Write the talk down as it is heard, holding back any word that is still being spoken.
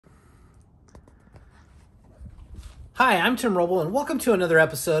Hi, I'm Tim Roble, and welcome to another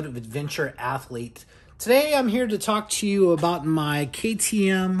episode of Adventure Athlete. Today, I'm here to talk to you about my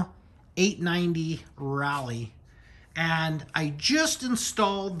KTM 890 Rally, and I just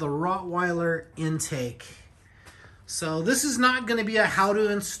installed the Rottweiler intake. So this is not going to be a how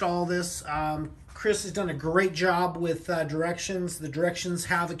to install this. Chris has done a great job with directions. The directions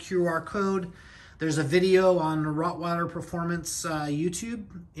have a QR code. There's a video on Rottweiler Performance YouTube,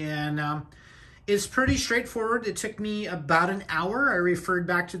 and it's pretty straightforward. It took me about an hour. I referred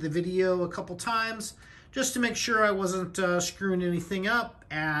back to the video a couple times just to make sure I wasn't screwing anything up,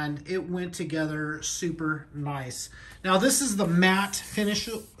 and it went together super nice. Now this is the matte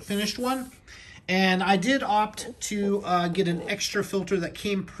finished one, and I did opt to get an extra filter that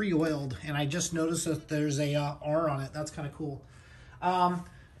came pre-oiled, and I just noticed that there's a R on it. That's kind of cool.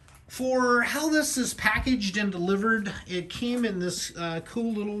 For how this is packaged and delivered, it came in this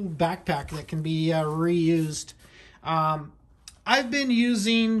cool little backpack that can be reused. I've been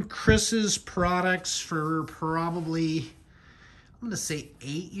using Chris's products for probably, I'm going to say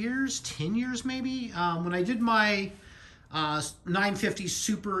 8 years, 10 years maybe. When I did my 950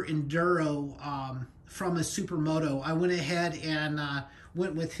 Super Enduro from a Supermoto, I went ahead and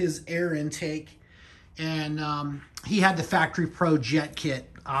went with his air intake, and he had the Factory Pro Jet Kit.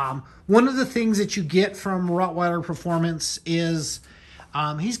 One of the things that you get from Rottweiler Performance is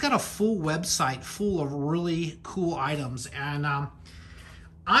he's got a full website full of really cool items, and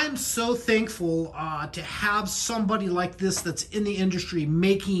I'm so thankful to have somebody like this that's in the industry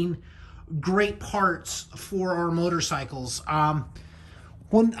making great parts for our motorcycles.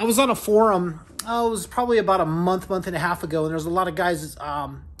 When I was on a forum, it was probably about a month and a half ago, and there was a lot of guys,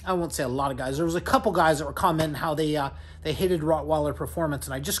 I won't say a lot of guys, there was a couple guys that were commenting how they hated Rottweiler Performance,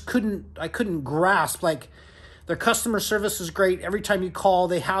 and I just couldn't grasp, like, their customer service is great. Every time you call,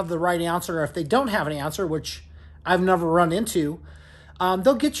 they have the right answer. Or if they don't have an answer, which I've never run into,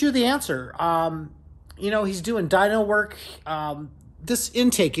 they'll get you the answer. You know, he's doing dyno work. This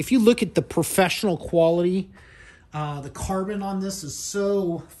intake, if you look at the professional quality, the carbon on this is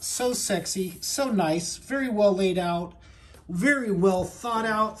so sexy, so nice, very well laid out, very well thought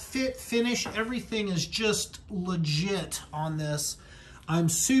out, fit, finish, everything is just legit on this. I'm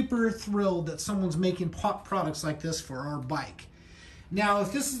super thrilled that someone's making products like this for our bike. Now,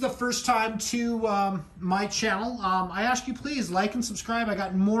 if this is the first time to my channel, I ask you please like and subscribe. I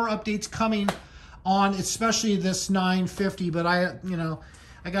got more updates coming on, especially this 950, but I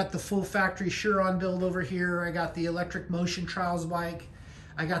got the full factory Chiron build over here. I got the electric motion trials bike.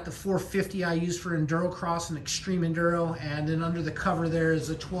 I got the 450 I use for Enduro Cross and Extreme Enduro, and then under the cover there is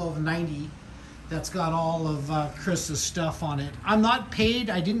a 1290 that's got all of Chris's stuff on it. I'm not paid.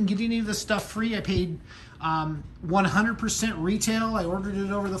 I didn't get any of the stuff free. I paid 100% retail. I ordered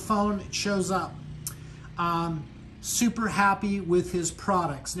it over the phone. It shows up. Super happy with his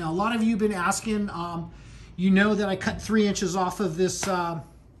products. Now, a lot of you have been asking, you know that I cut 3 inches off of this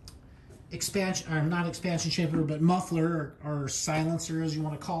expansion, or not expansion chamber, but muffler or silencer, as you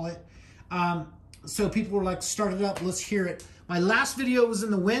want to call it. So people were like, start it up, let's hear it. My last video was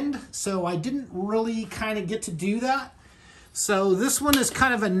in the wind, so I didn't really kind of get to do that. So this one is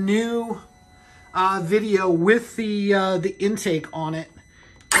kind of a new video with the intake on it.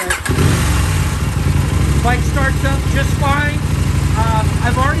 Bike starts up just fine.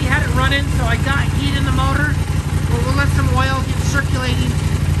 I've already had it running, so I got heat in the motor. We'll let some oil get circulating.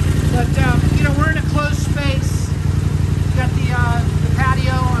 But, you know, we're in a closed space. Got the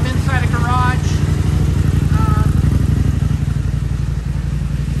patio. I'm inside a garage.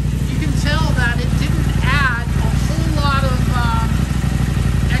 You can tell that it didn't add a whole lot of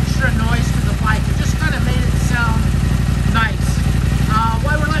extra noise to the bike. It just kind of made it sound nice.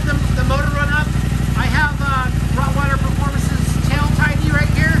 While we're letting the motor run up, I have Rottweiler Performance's tail tidy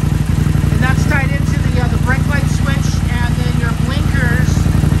right here. And that's tied into the brake light switch, and then your blinkers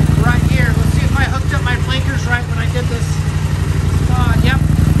right here. Let's see if I hooked up my blinkers right when I did this. Yep.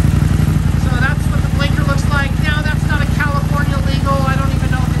 So that's what the blinker looks like. Now, that's not a California legal. I don't even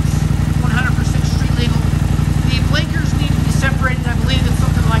know if it's 100% street legal. The blinkers need to be separated. I believe it's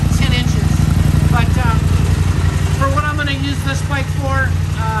something like 10 inches. But for what I'm going to use this bike for,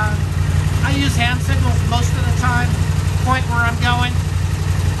 I use hand signals most of the time, point where I'm going.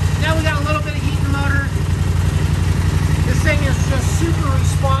 Now we got a little bit of heat in the motor. This thing is just super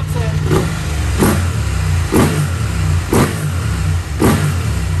responsive.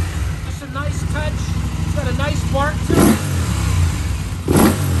 Just a nice touch. It's got a nice bark to it. You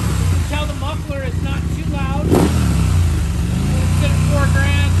can tell the muffler is not too loud. It's good at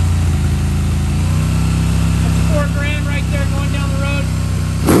 $4,000. That's $4,000 right there going down the road.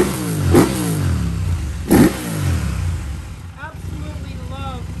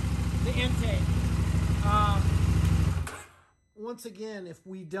 once again, if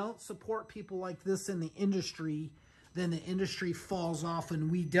we don't support people like this in the industry, then the industry falls off and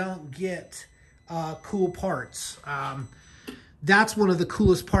we don't get cool parts. That's one of the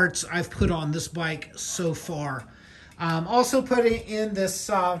coolest parts I've put on this bike so far. Also putting in this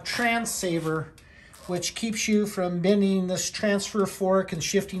trans saver, which keeps you from bending this transfer fork and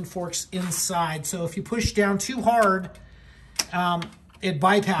shifting forks inside. So if you push down too hard, it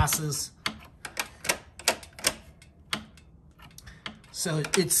bypasses. So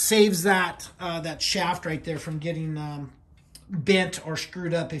it saves that that shaft right there from getting bent or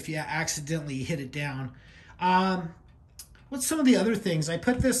screwed up if you accidentally hit it down. What's some of the other things? I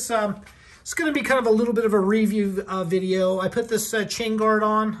put this, it's going to be kind of a little bit of a review video. I put this chain guard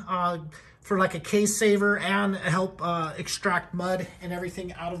on for like a case saver and help extract mud and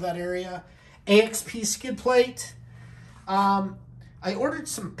everything out of that area. AXP skid plate. I ordered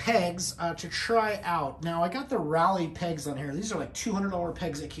some pegs to try out. Now, I got the Rally pegs on here. These are like $200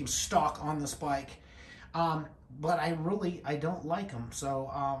 pegs that came stock on this bike. But I don't like them. So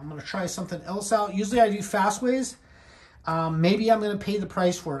I'm going to try something else out. Usually I do Fastways. Maybe I'm going to pay the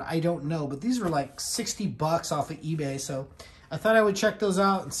price for it. I don't know. But these were like 60 bucks off of eBay. So I thought I would check those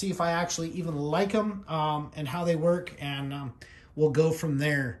out and see if I actually even like them and how they work. And we'll go from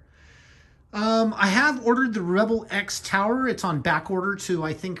there. I have ordered the Rebel X Tower. It's on back order to,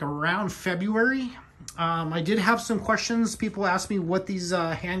 I think, around February. I did have some questions. People asked me what these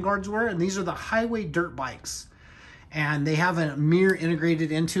handguards were, and these are the highway dirt bikes. And they have a mirror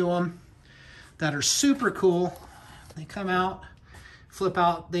integrated into them that are super cool. They come out, flip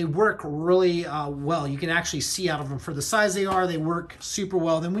out. They work really well. You can actually see out of them. For the size they are, they work super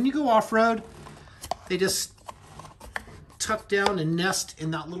well. Then when you go off-road, they just tuck down and nest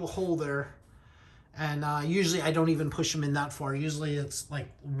in that little hole there. And usually I don't even push them in that far. Usually it's like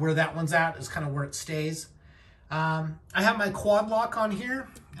where that one's at is kind of where it stays. I have my quad lock on here.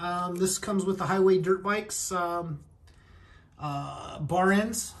 This comes with the highway dirt bikes bar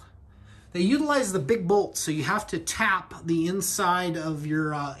ends. They utilize the big bolts, so you have to tap the inside of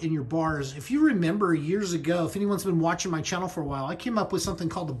your in your bars. If you remember years ago, if anyone's been watching my channel for a while, I came up with something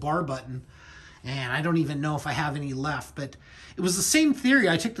called the bar button. And I don't even know if I have any left, but it was the same theory.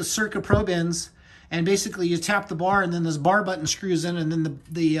 I took the Circa probe ends, and basically you tap the bar, and then this bar button screws in, and then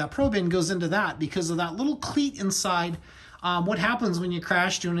the probe end goes into that. Because of that little cleat inside, what happens when you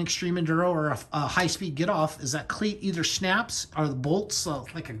crash doing an extreme enduro or a high-speed get-off is that cleat either snaps, or the bolts,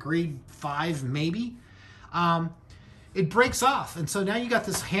 like a grade 5 maybe, it breaks off. And so now you got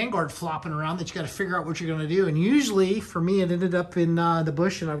this handguard flopping around that you got to figure out what you're going to do. And usually, for me, it ended up in the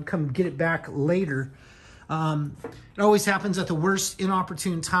bush, and I would come get it back later. It always happens at the worst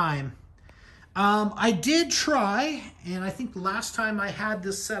inopportune time. I did try, and I think the last time I had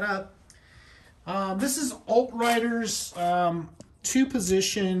this set up, this is Altrider's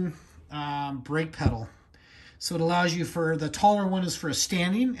 2-position brake pedal. So it allows you for, the taller one is for a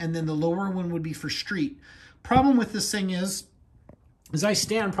standing, and then the lower one would be for street. Problem with this thing is, as I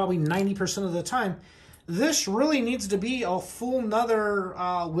stand probably 90% of the time, this really needs to be a full another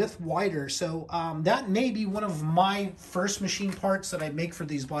width wider. So that may be one of my first machine parts that I make for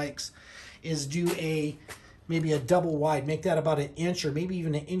these bikes, is do maybe a double wide, make that about 1 inch or maybe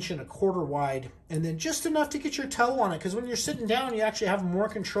even 1.25 inches wide, and then just enough to get your toe on it. Because when you're sitting down, you actually have more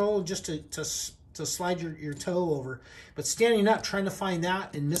control just to slide your toe over. But standing up, trying to find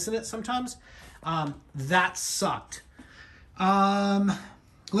that and missing it sometimes, that sucked.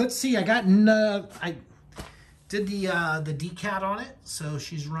 Let's see, I did the decat on it, so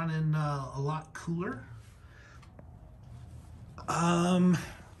she's running a lot cooler.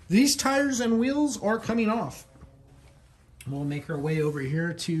 These tires and wheels are coming off. We'll make our way over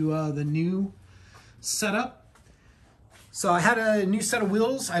here to the new setup. So I had a new set of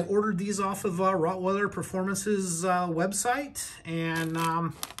wheels. I ordered these off of Rottweiler Performance's website,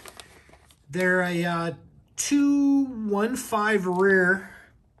 and they're a 215 rear,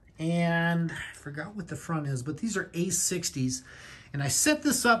 and I forgot what the front is, but these are A60s. And I set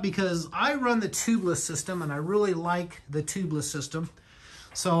this up because I run the tubeless system, and I really like the tubeless system.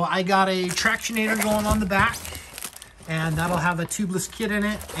 So I got a tractionator going on the back, and that'll have a tubeless kit in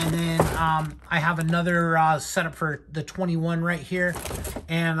it. And then I have another setup for the 21 right here,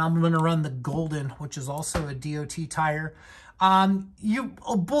 and I'm going to run the Golden, which is also a DOT tire.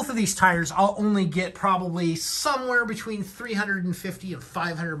 Both of these tires, I'll only get probably somewhere between 350 and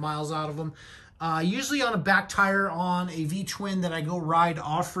 500 miles out of them. Usually on a back tire on a V-twin that I go ride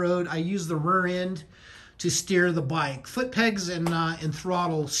off-road, I use the rear end to steer the bike. Foot pegs and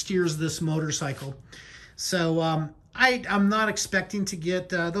throttle steers this motorcycle. So I'm not expecting to get,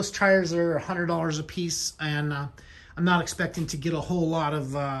 those tires are $100 a piece, and I'm not expecting to get a whole lot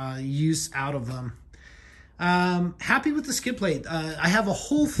of use out of them. Happy with the skid plate. I have a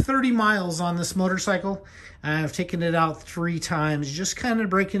whole 30 miles on this motorcycle. I've taken it out 3 times, just kind of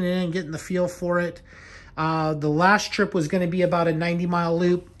breaking it in, getting the feel for it. The last trip was going to be about a 90-mile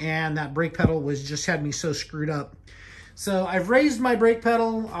loop, and that brake pedal just had me so screwed up. So I've raised my brake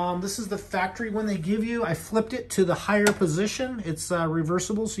pedal. This is the factory one they give you. I flipped it to the higher position. It's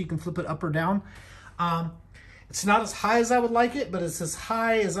reversible, so you can flip it up or down. It's not as high as I would like it, but it's as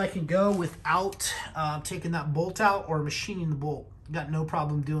high as I can go without taking that bolt out or machining the bolt. Got no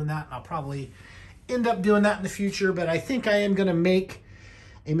problem doing that, and I'll probably end up doing that in the future, but I think I am going to make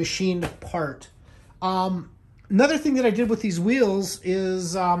a machined part. Another thing that I did with these wheels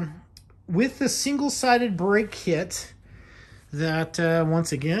is with the single-sided brake kit that,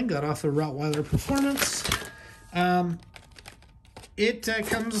 once again, got off the Rottweiler Performance. It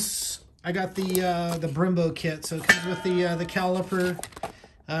comes... I got the Brembo kit, so it comes with the caliper,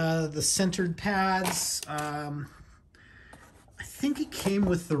 the centered pads. I think it came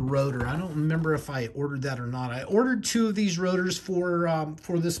with the rotor. I don't remember if I ordered that or not. I ordered 2 of these rotors for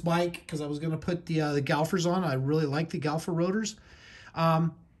this bike because I was going to put the Galfers on. I really like the Galfer rotors.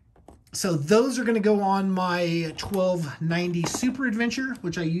 So those are going to go on my 1290 Super Adventure,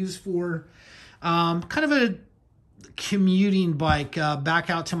 which I use for kind of a commuting bike back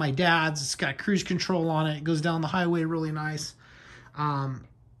out to my dad's. It's got cruise control on it. It goes down the highway really nice.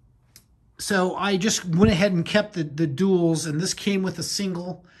 So I just went ahead and kept the duals, and this came with a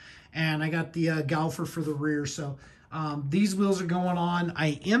single, and I got the Galfer for the rear. So these wheels are going on.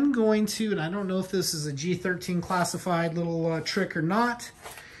 I am going to, and I don't know if this is a G13 classified little trick or not,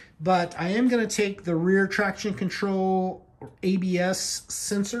 but I am going to take the rear traction control or ABS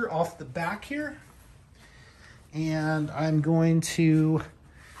sensor off the back here. And I'm going to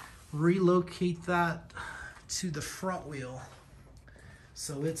relocate that to the front wheel.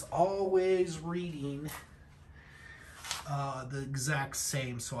 So it's always reading the exact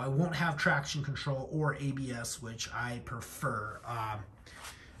same. So I won't have traction control or ABS, which I prefer.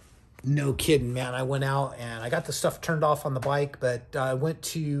 No kidding, man. I went out and I got the stuff turned off on the bike, but I went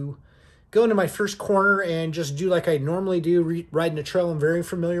to go into my first corner and just do like I normally do, riding a trail I'm very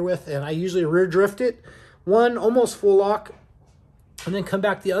familiar with. And I usually rear drift it. One, almost full lock, and then come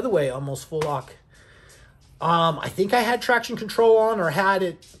back the other way, almost full lock. I think I had traction control on or had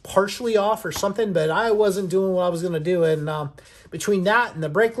it partially off or something, but I wasn't doing what I was going to do. And between that and the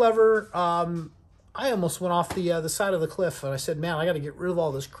brake lever, I almost went off the side of the cliff. And I said, man, I got to get rid of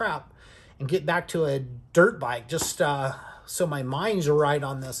all this crap and get back to a dirt bike just so my mind's right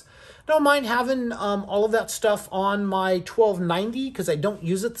on this. Don't mind having all of that stuff on my 1290 because I don't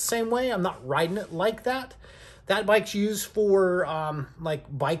use it the same way. I'm not riding it like that. That bike's used for like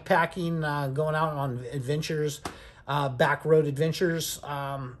bike packing, going out on adventures, back road adventures,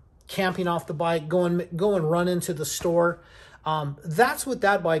 camping off the bike, go and run into the store. That's what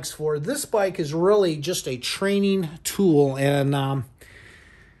that bike's for. This bike is really just a training tool, and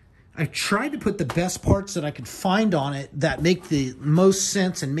I tried to put the best parts that I could find on it that make the most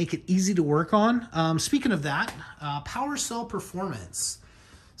sense and make it easy to work on. Speaking of that, Power Cell Performance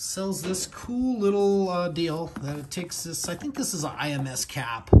sells this cool little deal that it takes this. I think this is an IMS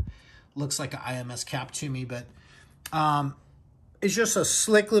cap. Looks like an IMS cap to me, but it's just a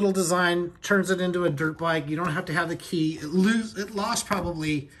slick little design. Turns it into a dirt bike. You don't have to have the key. It lost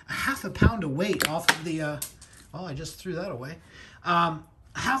probably a half a pound of weight off of the. Oh, I just threw that away.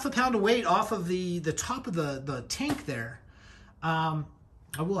 Half a pound of weight off of the top of the tank there. I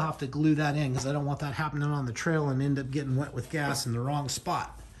will have to glue that in because I don't want that happening on the trail and end up getting wet with gas in the wrong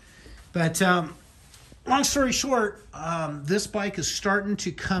spot. But long story short, this bike is starting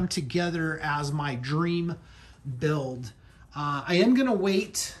to come together as my dream build. I am going to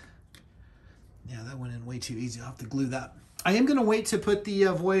wait. Yeah, that went in way too easy. I'll have to glue that. I am going to wait to put the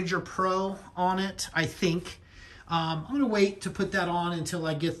Voyager Pro on it, I think. I'm going to wait to put that on until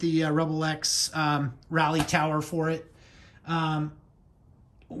I get the Rebel X rally tower for it.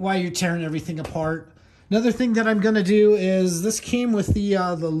 While you're tearing everything apart. Another thing that I'm going to do is this came with the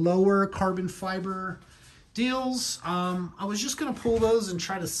lower carbon fiber deals. I was just going to pull those and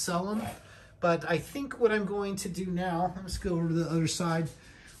try to sell them. But I think what I'm going to do now, let's go over to the other side.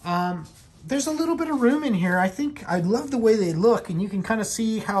 There's a little bit of room in here. I love the way they look, and you can kind of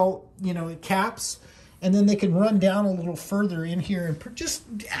see how, you know, it caps. And then they can run down a little further in here and just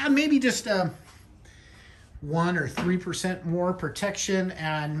maybe just 1 or 3% more protection,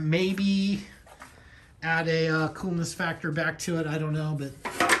 and maybe add a coolness factor back to it. I don't know, but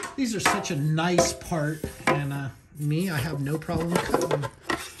these are such a nice part, and I have no problem cutting them.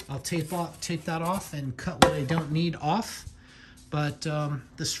 I'll tape that off and cut what I don't need off. But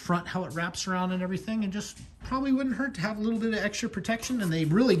this front, how it wraps around and everything, it just probably wouldn't hurt to have a little bit of extra protection, and they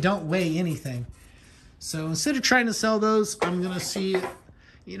really don't weigh anything. So instead of trying to sell those, I'm gonna see it,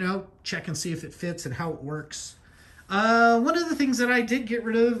 you know, check and see if it fits and how it works. One of the things that I did get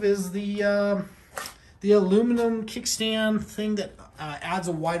rid of is the aluminum kickstand thing that adds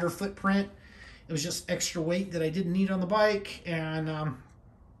a wider footprint. It was just extra weight that I didn't need on the bike, and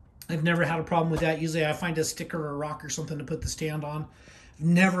I've never had a problem with that. Usually I find a sticker or a rock or something to put the stand on. I've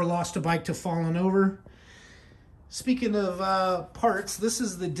never lost a bike to falling over. Speaking of parts, this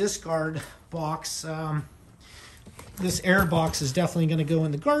is the discard box. This air box is definitely going to go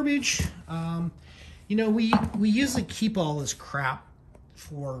in the garbage. You know, we usually keep all this crap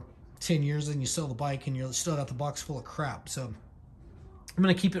for 10 years, and you sell the bike and you still got the box full of crap. So I'm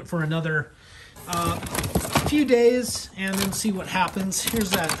going to keep it for another few days and then see what happens.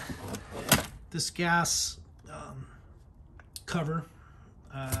 Here's this gas cover.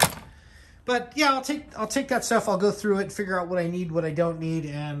 But yeah, I'll take that stuff. I'll go through it, figure out what I need, what I don't need,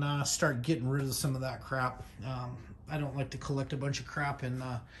 and start getting rid of some of that crap. I don't like to collect a bunch of crap, and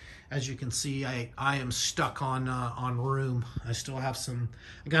as you can see, I am stuck on room. I still have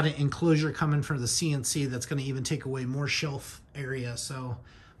I got an enclosure coming for the CNC that's going to even take away more shelf area. So,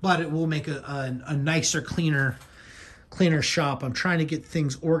 but it will make a nicer, cleaner shop. I'm trying to get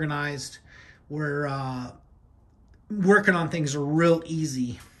things organized where working on things are real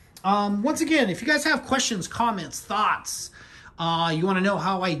easy. Once again, if you guys have questions, comments, thoughts, you want to know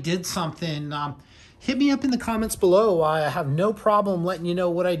how I did something, hit me up in the comments below. I have no problem letting you know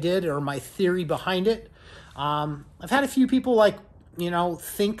what I did or my theory behind it. I've had a few people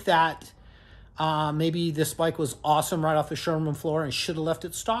think that maybe this bike was awesome right off the showroom floor and should have left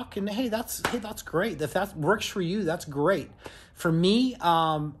it stock. And hey, that's great. If that works for you, that's great. For me,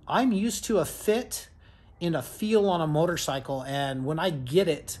 I'm used to a fit and a feel on a motorcycle, and when I get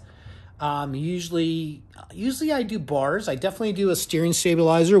it, usually I do bars. I definitely do a steering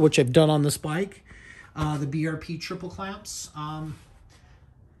stabilizer, which I've done on this bike. The BRP triple clamps.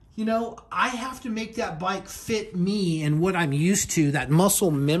 You know, I have to make that bike fit me and what I'm used to, that muscle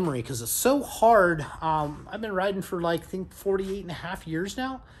memory, because it's so hard. I've been riding for I think 48 and a half years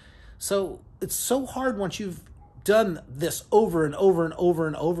now. So it's so hard once you've done this over and over and over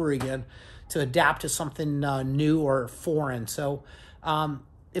and over again to adapt to something new or foreign. So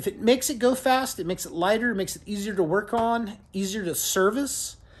if it makes it go fast, it makes it lighter, it makes it easier to work on, easier to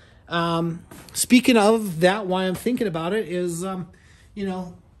service. Speaking of that, why I'm thinking about it is, you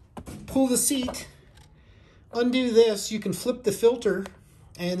know, pull the seat, undo this, you can flip the filter,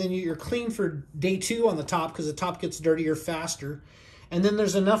 and then you're clean for day 2 on the top because the top gets dirtier faster. And then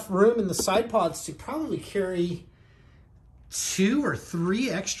there's enough room in the side pods to probably carry 2 or 3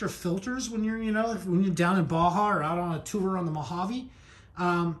 extra filters when you're, when you're down in Baja or out on a tour on the Mojave.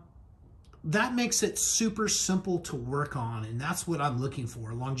 That makes it super simple to work on, and that's what I'm looking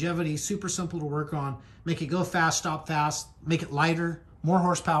for. Longevity, super simple to work on, make it go fast, stop fast, make it lighter, more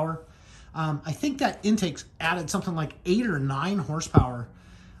horsepower. I think that intake's added something like 8 or 9 horsepower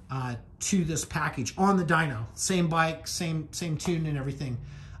to this package on the dyno. Same bike, same tune and everything.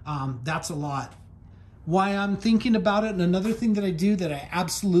 That's a lot. Why I'm thinking about it, and another thing that I do that I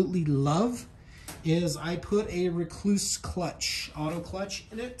absolutely love, is I put a Recluse clutch, auto clutch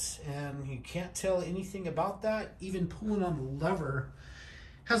in it, and you can't tell anything about that. Even pulling on the lever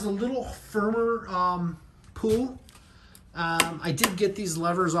has a little firmer pull. I did get these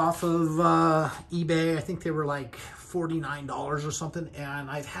levers off of eBay. I think they were like $49 or something, and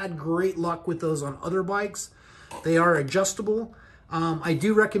I've had great luck with those on other bikes. They are adjustable. I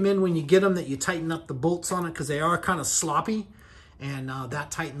do recommend when you get them that you tighten up the bolts on it because they are kind of sloppy, and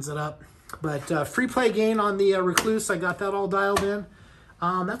that tightens it up. But free play gain on the Recluse, I got that all dialed in.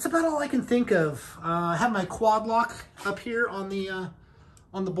 That's about all I can think of. I have my quad lock up here on the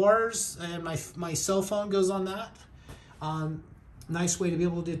bars, and my cell phone goes on that. Nice way to be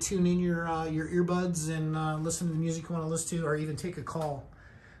able to tune in your earbuds and listen to the music you want to listen to, or even take a call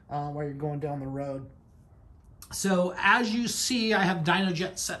while you're going down the road. So as you see, I have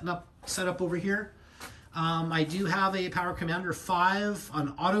DynoJet set up over here. I do have a Power Commander 5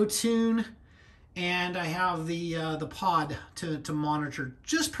 on auto tune, and I have the pod to monitor.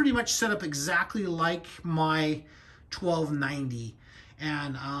 Just pretty much set up exactly like my 1290,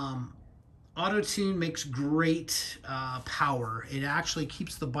 and auto tune makes great power. It actually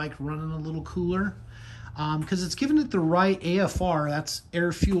keeps the bike running a little cooler because it's giving it the right AFR, that's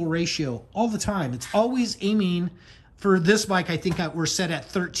air fuel ratio, all the time. It's always aiming for this bike. I think we're set at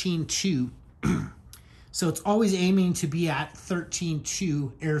 13.2. So it's always aiming to be at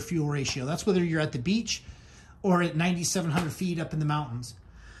 13:2 air-fuel ratio. That's whether you're at the beach or at 9,700 feet up in the mountains.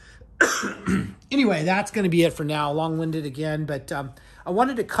 Anyway, that's going to be it for now. Long-winded again, but I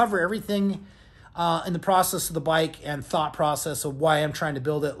wanted to cover everything in the process of the bike and thought process of why I'm trying to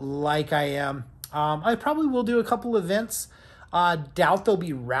build it like I am. I probably will do a couple events. Doubt there'll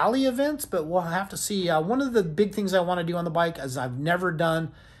be rally events, but we'll have to see. One of the big things I want to do on the bike is I've never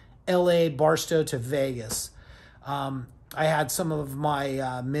done LA Barstow to Vegas. I had some of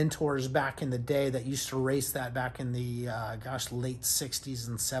my mentors back in the day that used to race that back in the, late 60s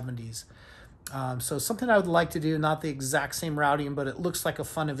and 70s. So something I would like to do, not the exact same routing, but it looks like a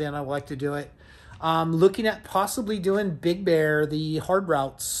fun event. I would like to do it. Looking at possibly doing Big Bear, the hard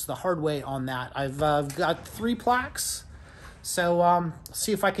routes, the hard way on that. I've got 3 plaques. So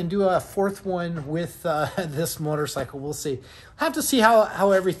see if I can do a 4th one with this motorcycle. We'll see. Have to see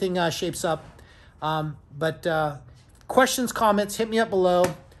how everything shapes up. But questions, comments, hit me up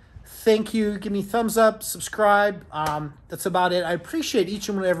below. Thank you. Give me thumbs up, subscribe. That's about it. I appreciate each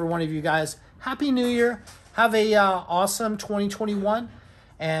and every one of you guys. Happy New Year. Have a awesome 2021.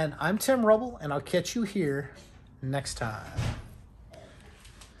 And I'm Tim Rubble, and I'll catch you here next time.